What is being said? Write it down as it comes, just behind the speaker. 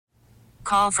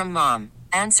Call from mom.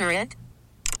 Answer it.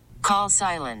 Call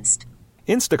silenced.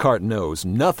 Instacart knows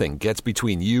nothing gets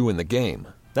between you and the game.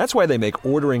 That's why they make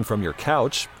ordering from your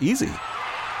couch easy.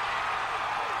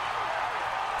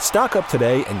 Stock up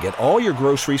today and get all your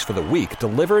groceries for the week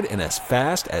delivered in as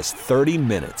fast as 30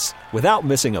 minutes without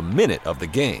missing a minute of the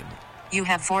game. You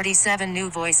have 47 new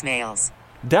voicemails.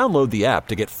 Download the app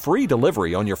to get free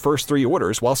delivery on your first 3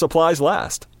 orders while supplies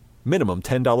last. Minimum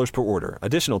 $10 per order.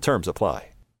 Additional terms apply.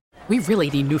 We really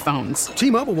need new phones.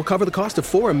 T-Mobile will cover the cost of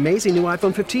 4 amazing new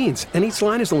iPhone 15s, and each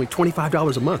line is only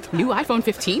 $25 a month. New iPhone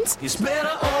 15s? It's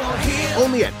better over here.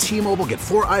 Only at T-Mobile, get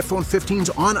 4 iPhone 15s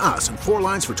on us and 4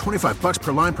 lines for $25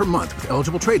 per line per month with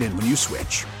eligible trade-in when you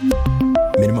switch.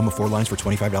 Minimum of 4 lines for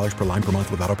 $25 per line per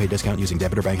month with autopay discount using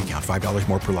debit or bank account. $5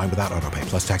 more per line without autopay,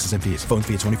 plus taxes and fees. Phone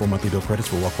fee at 24 monthly bill credits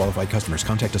for well-qualified customers.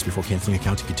 Contact us before canceling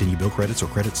account to continue bill credits or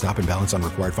credit stop and balance on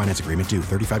required finance agreement due.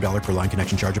 $35 per line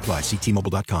connection charge applies. See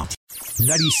T-Mobile.com.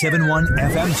 97.1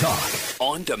 FM Talk.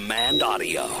 On demand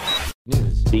audio.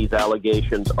 These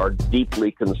allegations are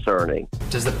deeply concerning.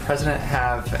 Does the president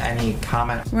have any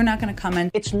comment? We're not going to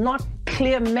comment. It's not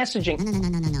clear messaging.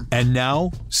 No. And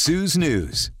now, Sue's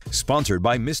News. Sponsored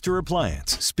by Mr.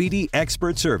 Appliance. Speedy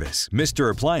expert service.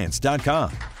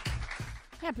 MrAppliance.com.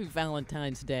 Happy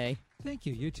Valentine's Day. Thank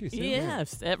you. You too, Sue.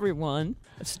 Yes, everyone.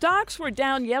 Stocks were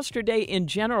down yesterday in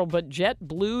general, but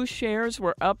JetBlue shares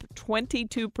were up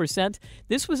 22%.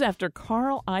 This was after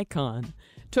Carl Icahn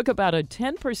took about a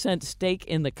 10% stake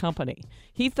in the company.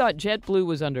 He thought JetBlue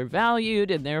was undervalued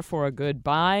and therefore a good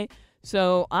buy.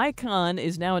 So Icahn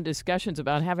is now in discussions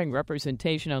about having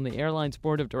representation on the airline's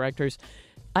board of directors.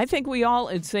 I think we all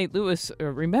in St. Louis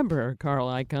remember Carl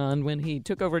Icahn when he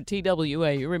took over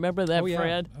TWA. You remember that,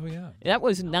 Fred? Oh, yeah. That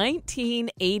was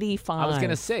 1985. I was going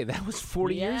to say, that was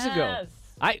 40 years ago.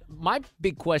 My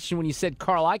big question when you said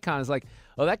Carl Icahn is like,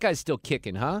 oh, that guy's still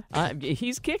kicking, huh?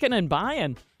 He's kicking and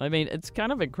buying. I mean, it's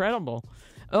kind of incredible.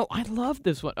 Oh, I love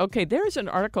this one. Okay, there's an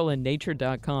article in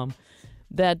Nature.com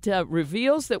that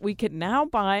reveals that we can now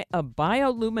buy a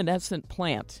bioluminescent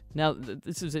plant. Now,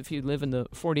 this is if you live in the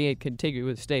 48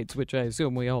 contiguous states, which I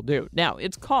assume we all do. Now,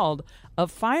 it's called a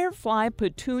firefly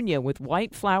petunia with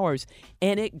white flowers,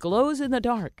 and it glows in the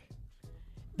dark.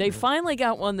 They finally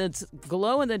got one that's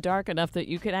glow in the dark enough that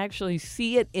you can actually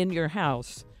see it in your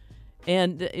house.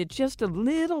 And it's just a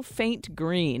little faint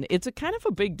green. It's a kind of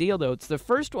a big deal, though. It's the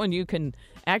first one you can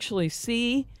actually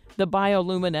see the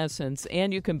bioluminescence,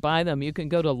 and you can buy them. You can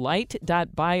go to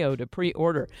light.bio to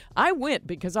pre-order. I went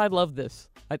because I love this.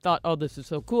 I thought, oh, this is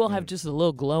so cool. I have just a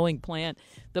little glowing plant.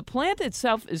 The plant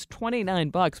itself is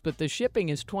 $29, but the shipping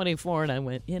is $24, and I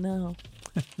went,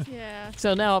 Yeah.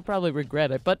 So now I'll probably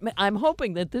regret it. But I'm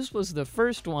hoping that this was the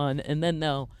first one, and then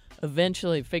they'll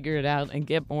eventually figure it out and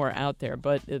get more out there.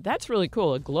 But that's really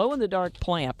cool. A glow-in-the-dark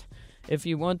plant. If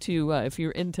you want to, if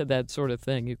you're into that sort of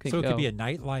thing, you can go. So it could be a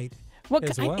nightlight. Well,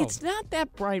 as well. It's not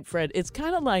that bright, Fred. It's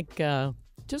kind of like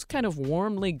just kind of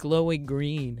warmly glowy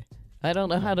green. I don't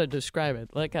know how to describe it.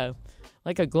 Like a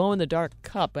glow-in-the-dark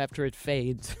cup after it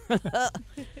fades.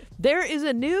 There is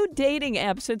a new dating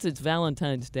app since it's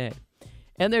Valentine's Day,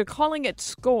 and they're calling it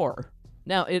Score.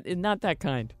 Now, it's not that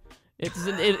kind.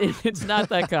 It's not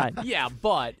that kind. Yeah,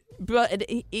 but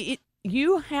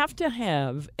you have to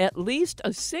have at least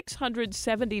a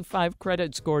 675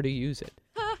 credit score to use it.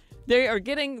 They are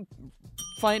getting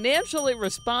financially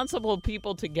responsible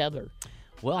people together.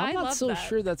 Well, I'm not so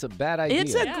sure that's a bad idea.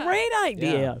 It's a great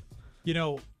idea. Yeah. You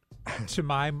know, to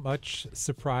my much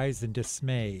surprise and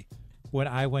dismay, when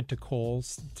I went to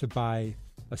Kohl's to buy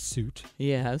a suit.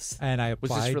 Yes. And I applied.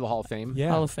 Was this for the Hall of Fame?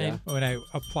 Yeah. Hall of Fame. Yeah. When I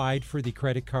applied for the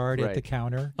credit card at the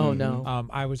counter. Oh, no.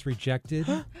 I was rejected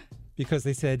because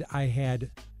they said I had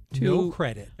no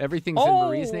credit. Everything's in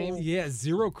Marie's name? Yeah,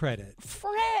 0 credit.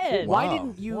 Fred! Why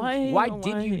didn't you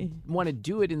did you want to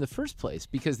do it in the first place?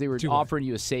 Because they were offering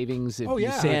you a savings if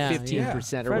you saved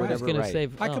 15% or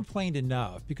whatever. I complained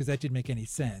enough because that didn't make any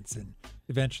sense, and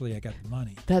eventually I got the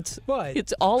money.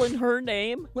 It's all in her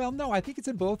name? Well, no, I think it's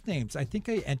in both names. I think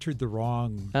I entered the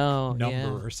wrong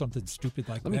number or something stupid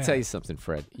like that. Let me tell you something,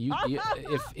 Fred.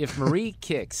 If Marie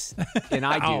kicks and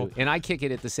I do, and I kick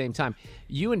it at the same time,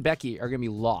 you and Becky are going to be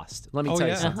lost. Let me tell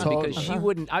you something, because she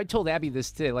wouldn't. I told Abby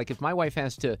this today. Like, if my wife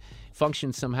has to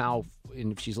function somehow,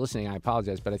 and if she's listening, I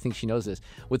apologize, but I think she knows this,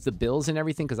 with the bills and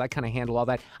everything, because I kind of handle all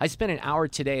that. I spent an hour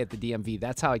today at the DMV.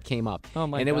 That's how it came up. Oh,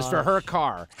 my And it was for her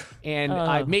car. And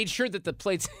I made sure that the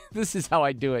plates, this is how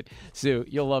I do it, Sue.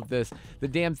 You'll love this. The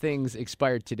damn things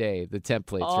expired today, the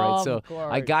templates, right? So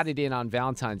I got it in on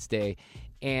Valentine's Day.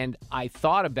 And I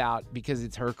thought about, because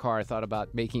it's her car, I thought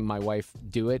about making my wife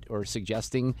do it or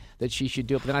suggesting that she should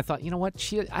do it. But then I thought, you know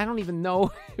what? I don't even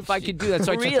know if I could do that,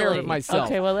 so I took care of it myself.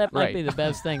 Okay, well, that might be the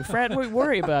best thing. Fred, we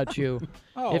worry about you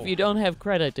if you don't have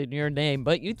credit in your name.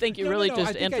 But you think you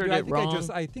just entered it wrong?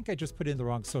 I think I just put in the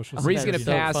wrong social Marie's security.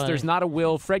 going to pass. funny. There's not a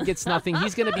will. Fred gets nothing.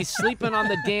 He's going to be sleeping on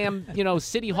the damn,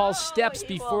 City Hall steps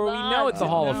before we know it's the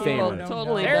Hall of Famer.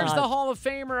 Totally There's not. the Hall of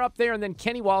Famer up there, and then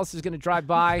Kenny Wallace is going to drive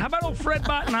by. How about old Fred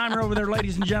Bottenheimer over there,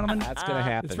 ladies and gentlemen? That's going to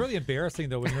happen. It's really embarrassing,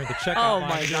 though, when you're in the checkout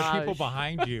line and there are people gosh.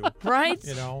 behind you. Right?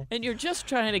 And you're just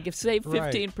trying to save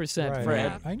 15%, right.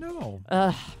 Fred. I know.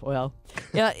 Well,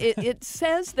 yeah, it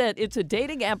says that it's a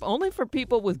dating app only for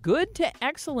people with good to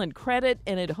excellent credit,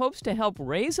 and it hopes to help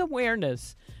raise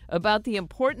awareness about the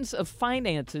importance of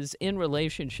finances in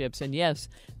relationships. And yes,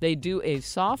 they do a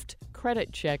soft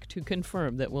credit check to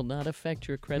confirm that will not affect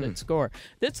your credit score.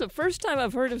 That's the first time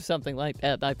I've heard of something like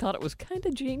that. I thought it was kind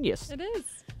of genius. It is.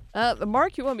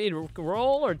 Mark, you want me to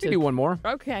roll or to Maybe one more.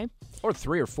 Okay. Or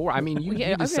 3 or 4. I mean, you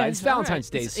decide. okay, It's Valentine's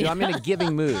all Day, right. so I'm in a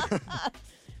giving mood.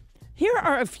 Here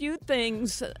are a few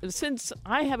things. Since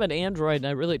I have an Android and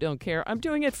I really don't care, I'm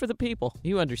doing it for the people.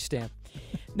 You understand.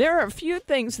 There are a few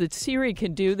things that Siri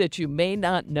can do that you may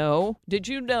not know. Did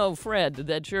you know, Fred,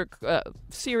 that your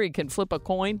Siri can flip a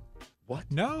coin? What?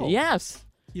 No. Yes.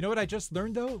 You know what I just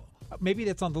learned, though? Maybe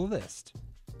that's on the list.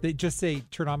 They just say,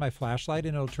 turn on my flashlight,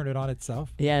 and it'll turn it on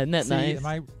itself. Yeah, isn't that nice? Am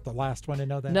I the last one to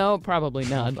know that? No, probably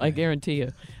not. Okay. I guarantee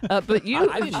you. But you,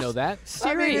 I didn't know that.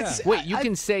 Siri, Wait, you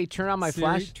can say, turn on my Siri,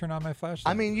 flash? turn on my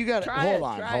flashlight. I mean, you got to hold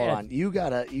on. it. You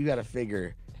gotta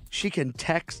figure. She can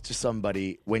text to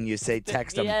somebody when you say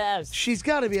text them. Yes. She's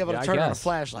got to be able Yeah, to I turn on a guess.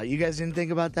 flashlight. You guys didn't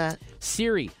think about that?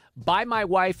 Siri, buy my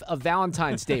wife a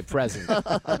Valentine's Day present.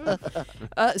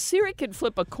 Siri can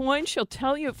flip a coin. She'll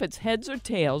tell you if it's heads or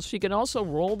tails. She can also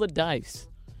roll the dice.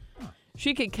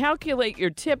 She can calculate your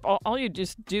tip. All you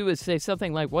just do is say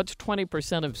something like, what's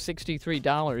 20% of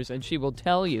 $63? And she will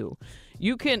tell you.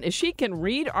 She can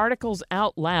read articles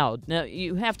out loud. Now,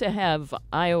 you have to have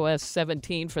iOS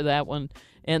 17 for that one,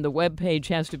 and the web page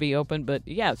has to be open. But,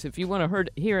 yes, if you want to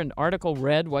hear an article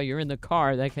read while you're in the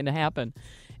car, that can happen.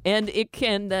 And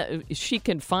she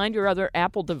can find your other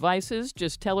Apple devices.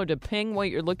 Just tell her to ping what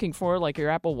you're looking for, like your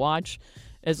Apple Watch.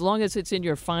 As long as it's in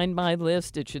your Find My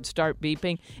list, it should start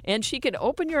beeping. And she can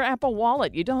open your Apple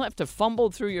Wallet. You don't have to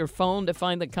fumble through your phone to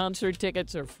find the concert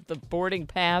tickets or the boarding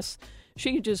pass.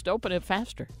 She can just open it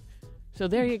faster. So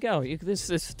there you go. This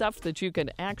is stuff that you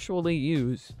can actually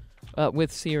use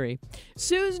with Siri.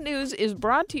 Sue's News is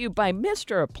brought to you by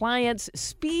Mr. Appliance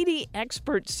Speedy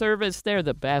Expert Service. They're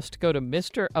the best. Go to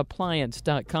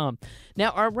MrAppliance.com. Now,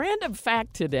 our random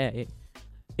fact today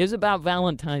is about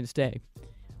Valentine's Day.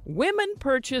 Women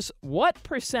purchase what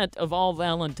percent of all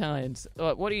Valentines?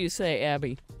 What do you say,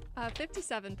 Abby?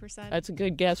 57%. That's a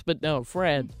good guess, but no.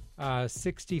 Fred?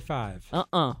 65.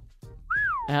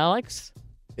 Alex?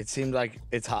 It seemed like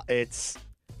it's hot.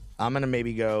 I'm going to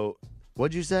maybe go,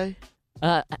 what'd you say?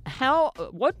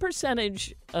 What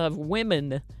percentage of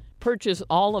women purchase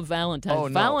all of Valentine's? Oh,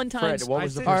 no. Valentine's. Fred, what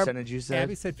was the percentage you said?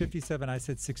 Abby said 57. I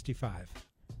said 65.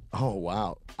 Oh,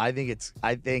 wow. I think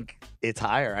it's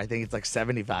higher. I think it's like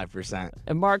 75%.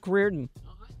 And Mark Reardon?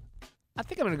 I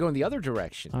think I'm going to go in the other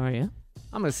direction. Oh, yeah?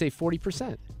 I'm going to say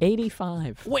 40%.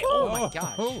 85. Wait, oh my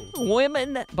gosh.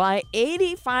 Women buy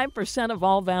 85% of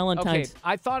all Valentines. Okay,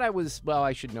 I thought I was,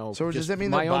 I should know. So does that mean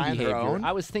my they're own buying their behavior. own?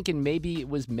 I was thinking maybe it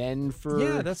was men for.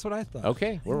 Yeah, that's what I thought.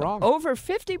 Okay, we're wrong. Over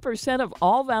 50% of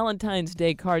all Valentine's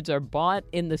Day cards are bought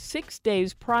in the 6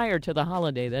 days prior to the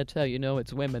holiday. That's how you know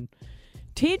it's women.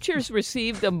 Teachers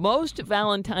receive the most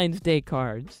Valentine's Day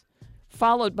cards,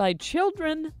 followed by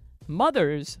children,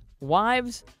 mothers,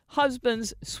 wives,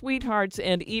 husbands, sweethearts,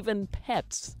 and even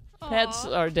pets. Aww. Pets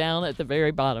are down at the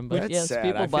very bottom, but That's yes, sad.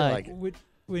 people I feel buy. like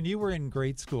When you were in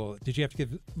grade school, did you have to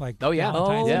give Oh, yeah.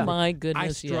 Valentine's Oh, Day? my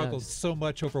goodness, I struggled yes. so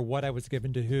much over what I was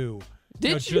given to who.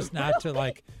 Did you? Just not to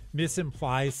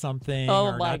misimply something Oh,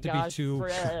 or my not to gosh, be too,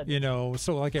 Fred.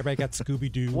 so like everybody got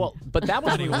Scooby-Doo. Well, but that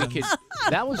was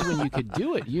when you could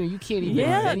do it. You can't even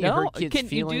Yeah, any of her no. kids' Can you do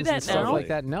feelings that and stuff now? like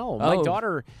that. No, Oh. my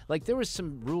daughter, there was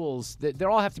some rules that they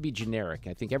all have to be generic.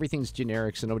 I think everything's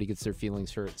generic, so nobody gets their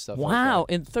feelings hurt. Stuff. Wow. Like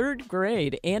that. In third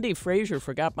grade, Andy Frazier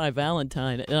forgot my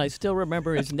Valentine, and I still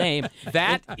remember his name.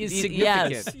 That is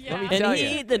significant. Yes. Let me And tell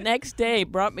he, you. the next day,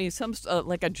 brought me some,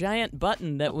 like a giant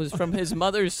button that was from his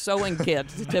mother's sewing kit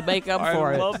to make up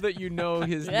for I it. love that you know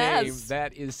his Yes. name.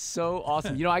 That is so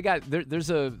awesome. I got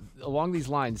there's along these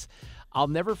lines. I'll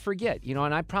never forget. And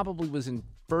I probably was in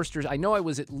first I know I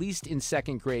was at least in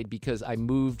second grade because I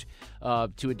moved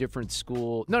to a different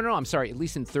school. No, I'm sorry, at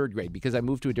least in third grade because I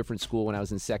moved to a different school when I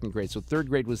was in second grade. So third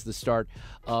grade was the start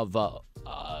of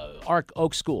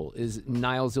Oak School is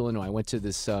Niles, Illinois. I went to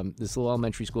this little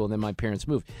elementary school, and then my parents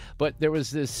moved. But there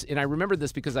was this, and I remember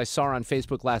this because I saw her on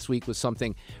Facebook last week with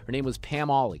something. Her name was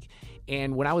Pam Ollie.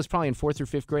 And when I was probably in fourth or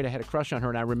fifth grade, I had a crush on her.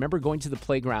 And I remember going to the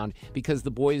playground because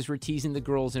the boys were teasing the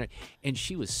girls. And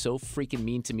she was so freaking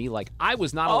mean to me. Like, I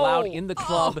was not allowed in the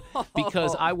club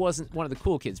because I wasn't one of the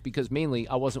cool kids. Because mainly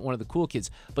I wasn't one of the cool kids.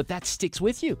 But that sticks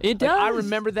with you. It does. I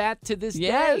remember that to this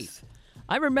day.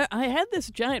 I remember I had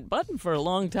this giant button for a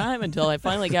long time until I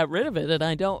finally got rid of it. And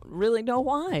I don't really know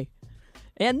why.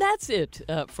 And that's it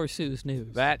for Sue's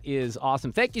News. That is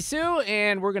awesome. Thank you, Sue.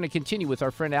 And we're going to continue with our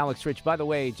friend Alex Rich. By the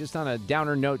way, just on a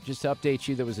downer note, just to update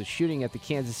you, there was a shooting at the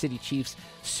Kansas City Chiefs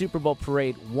Super Bowl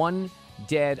parade. 1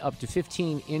 dead, up to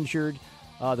 15 injured.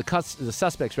 The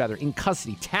suspects, in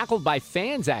custody. Tackled by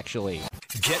fans, actually.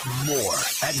 Get more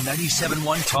at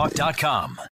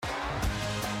 971talk.com.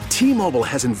 T-Mobile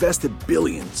has invested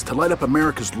billions to light up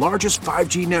America's largest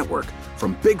 5G network,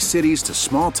 from big cities to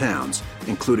small towns,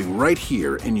 including right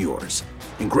here in yours.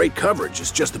 And great coverage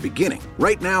is just the beginning.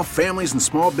 Right now, families and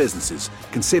small businesses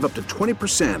can save up to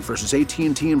 20% versus AT&T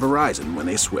and Verizon when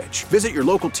they switch. Visit your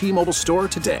local T-Mobile store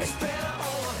today.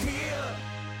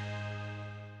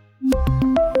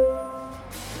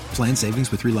 Plan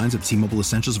savings with 3 lines of T-Mobile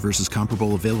Essentials versus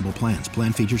comparable available plans.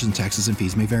 Plan features and taxes and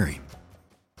fees may vary.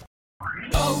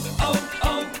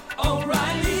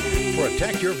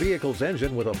 Protect your vehicle's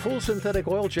engine with a full synthetic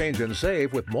oil change and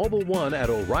save with Mobile One at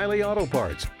O'Reilly Auto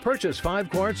Parts. Purchase 5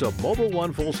 quarts of Mobile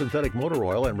One full synthetic motor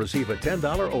oil and receive a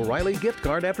 $10 O'Reilly gift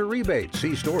card after rebate.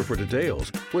 See store for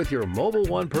details. With your Mobile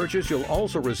One purchase, you'll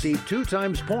also receive 2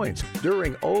 times points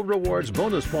during O Rewards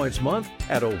Bonus Points Month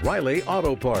at O'Reilly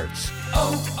Auto Parts.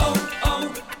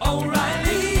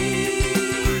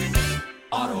 O'Reilly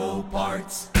Auto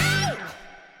Parts.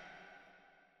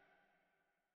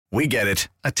 We get it.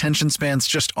 Attention spans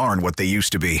just aren't what they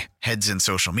used to be. Heads in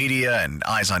social media and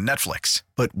eyes on Netflix.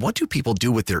 But what do people do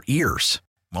with their ears?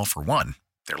 Well, for one,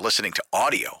 they're listening to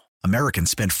audio. Americans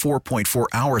spend 4.4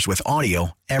 hours with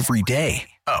audio every day.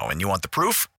 Oh, and you want the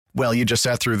proof? Well, you just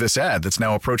sat through this ad that's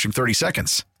now approaching 30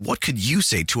 seconds. What could you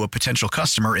say to a potential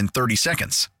customer in 30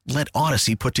 seconds? Let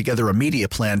Odyssey put together a media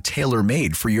plan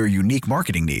tailor-made for your unique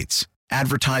marketing needs.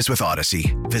 Advertise with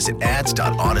Odyssey. Visit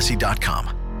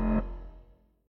ads.odyssey.com.